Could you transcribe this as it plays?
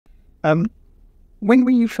When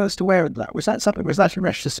were you first aware of that? Was that something, was that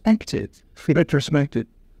retrospective? Retrospective.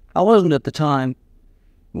 I wasn't at the time.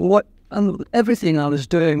 Everything I was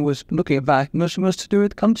doing was looking back, was to do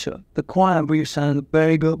with culture. The choir, we sounded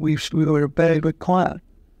very good. We were a very good choir.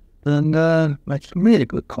 And it's a really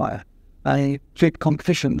good choir. I did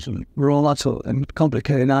competitions and all that sort of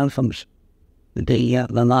complicated anthems. The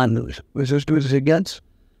line was as good as it gets.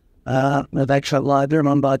 With excellent library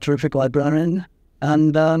run by a terrific librarian.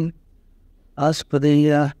 And as for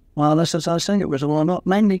the wireless, as I was saying, it was all not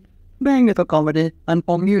mainly for comedy and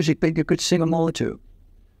for music that you could sing them all to.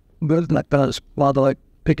 But like that's rather like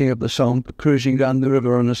picking up the song, cruising down the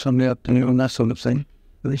river on a Sunday afternoon, that sort of thing.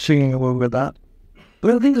 Really singing along with that.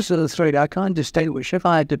 But I think those are the three I can't distinguish. If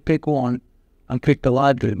I had to pick one and pick the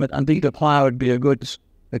library, but I think the choir would be a good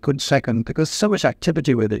second, because so much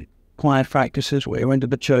activity with it. Choir practices where you went to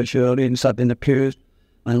the church early and sat in the pews,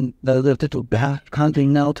 and the little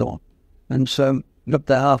canting knelt on. And so up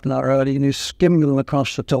there half an hour early and you skim them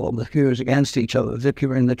across the top of the pews against each other as if you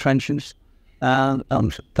were in the trenches.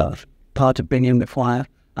 That's part of being in the choir.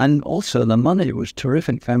 And also the money was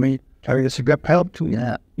terrific for me. Carriers who got help.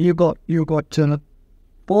 Yeah. You got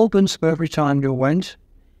 4pence for every time you went,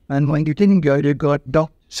 and when you didn't go, you got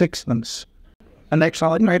sixpence. And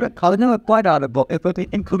extraordinary, but I know quite out of book, but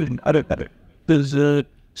including, I don't know. There's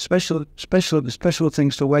special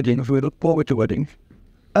things to weddings. We look forward to weddings.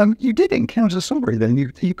 You did encounter somebody then.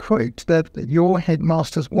 You quote that your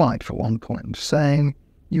headmaster's wife at one point saying,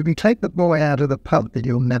 "You can take the boy out of the pub, but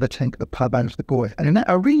you'll never take the pub out of the boy." And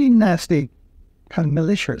a really nasty, kind of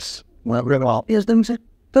malicious remark. Yes,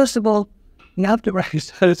 first of all, you have to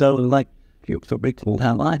raise those out like you for big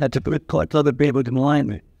how I had to put quite a lot of people to line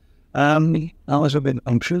me. I was a bit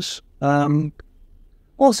anxious.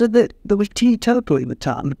 Also, there was teetotal in the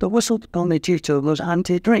town, but there wasn't only teetotal, there was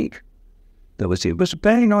anti-drink. It was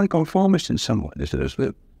very non-conformist in some ways. There was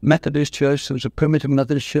the Methodist church, there was a primitive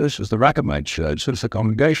Methodist church, there was the Rachamite church, there was the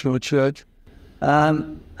Congregational church.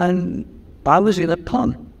 And I was in a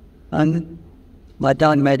pub, and my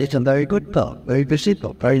dad made it a very good pub, very busy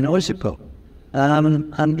pub, very noisy pub.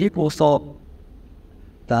 And people thought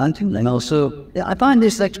that, and also, I find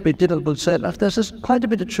this a bit difficult to say, but there's quite a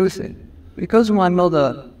bit of truth in it. Because my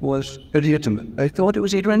mother was illegitimate, I thought it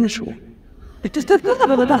was hereditary. It just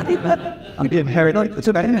I'm being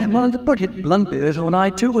inherited. Well, to put it bluntly, when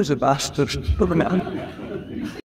I too was a bastard.